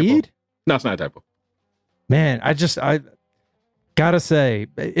 It's not a typo. No, it's not a typo. Man, I gotta say,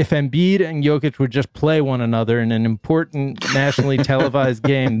 if Embiid and Jokic would just play one another in an important nationally televised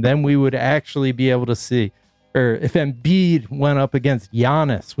game, then we would actually be able to see. Or if Embiid went up against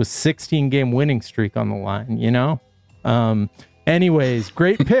Giannis with 16-game winning streak on the line, you know? Anyways,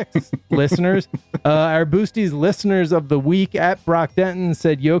 great picks, listeners. Our Boosties listeners of the week at Brock Denton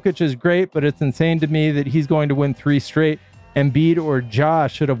said Jokic is great, but it's insane to me that he's going to win 3 straight. Embiid or Ja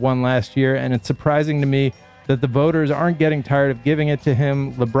should have won last year, and it's surprising to me that the voters aren't getting tired of giving it to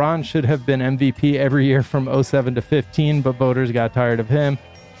him. LeBron should have been MVP every year from 07 to 15, but voters got tired of him.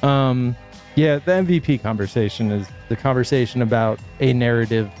 Yeah, the MVP conversation is the conversation about a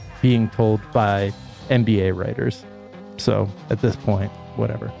narrative being told by NBA writers. So at this point,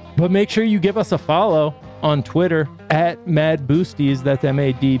 whatever. But make sure you give us a follow on Twitter at Mad Boosties. That's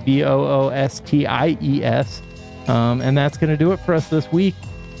MADBOOSTIES. And that's going to do it for us this week.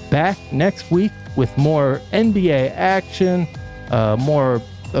 Back next week with more NBA action, more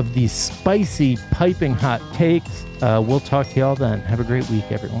of these spicy, piping hot takes. We'll talk to y'all then. Have a great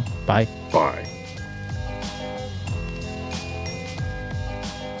week, everyone. Bye. Bye.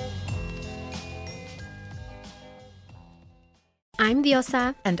 I'm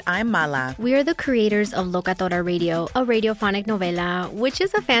Diosa. And I'm Mala. We are the creators of Locatora Radio, a radiophonic novela, which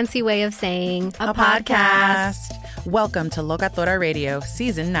is a fancy way of saying a podcast. Welcome to Locatora Radio,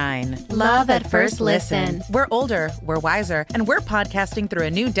 Season 9. Love at first listen. We're older, we're wiser, and we're podcasting through a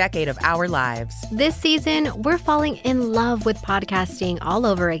new decade of our lives. This season, we're falling in love with podcasting all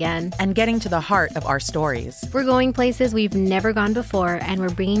over again. And getting to the heart of our stories. We're going places we've never gone before, and we're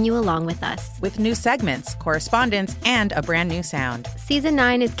bringing you along with us. With new segments, correspondence, and a brand new sound. Season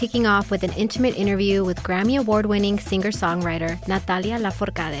 9 is kicking off with an intimate interview with Grammy Award-winning singer-songwriter Natalia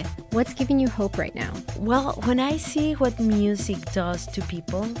Lafourcade. What's giving you hope right now? Well, when I see what music does to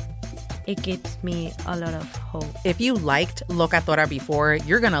people, it gives me a lot of hope. If you liked Locatora before,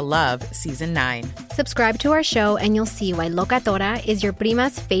 you're going to love Season 9. Subscribe to our show and you'll see why Locatora is your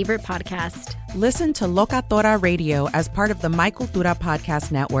prima's favorite podcast. Listen to Locatora Radio as part of the My Cultura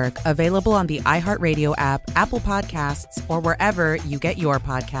Podcast Network, available on the iHeartRadio app, Apple Podcasts, or wherever you get your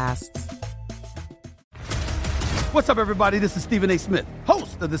podcasts. What's up, everybody? This is Stephen A. Smith,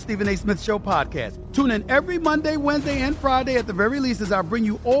 host of the Stephen A. Smith Show podcast. Tune in every Monday, Wednesday, and Friday at the very least as I bring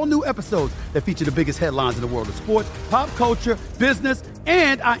you all new episodes that feature the biggest headlines in the world of sports, pop culture, business,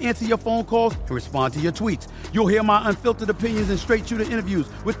 and I answer your phone calls and respond to your tweets. You'll hear my unfiltered opinions and straight-shooter interviews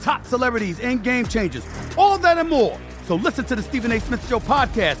with top celebrities and game changers. All that and more. So listen to the Stephen A. Smith Show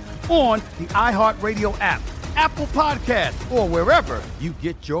podcast on the iHeartRadio app, Apple Podcasts, or wherever you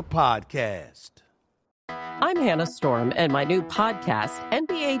get your podcast. I'm Hannah Storm, and my new podcast,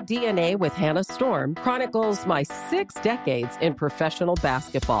 NBA DNA with Hannah Storm, chronicles my 6 decades in professional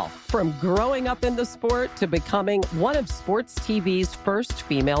basketball. From growing up in the sport to becoming one of sports TV's first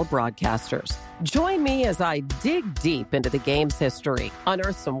female broadcasters. Join me as I dig deep into the game's history,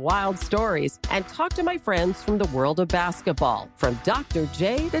 unearth some wild stories, and talk to my friends from the world of basketball, from Dr.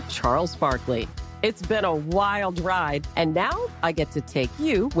 J to Charles Barkley. It's been a wild ride, and now I get to take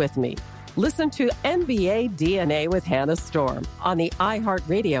you with me. Listen to NBA DNA with Hannah Storm on the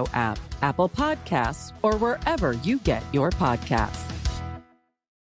iHeartRadio app, Apple Podcasts, or wherever you get your podcasts.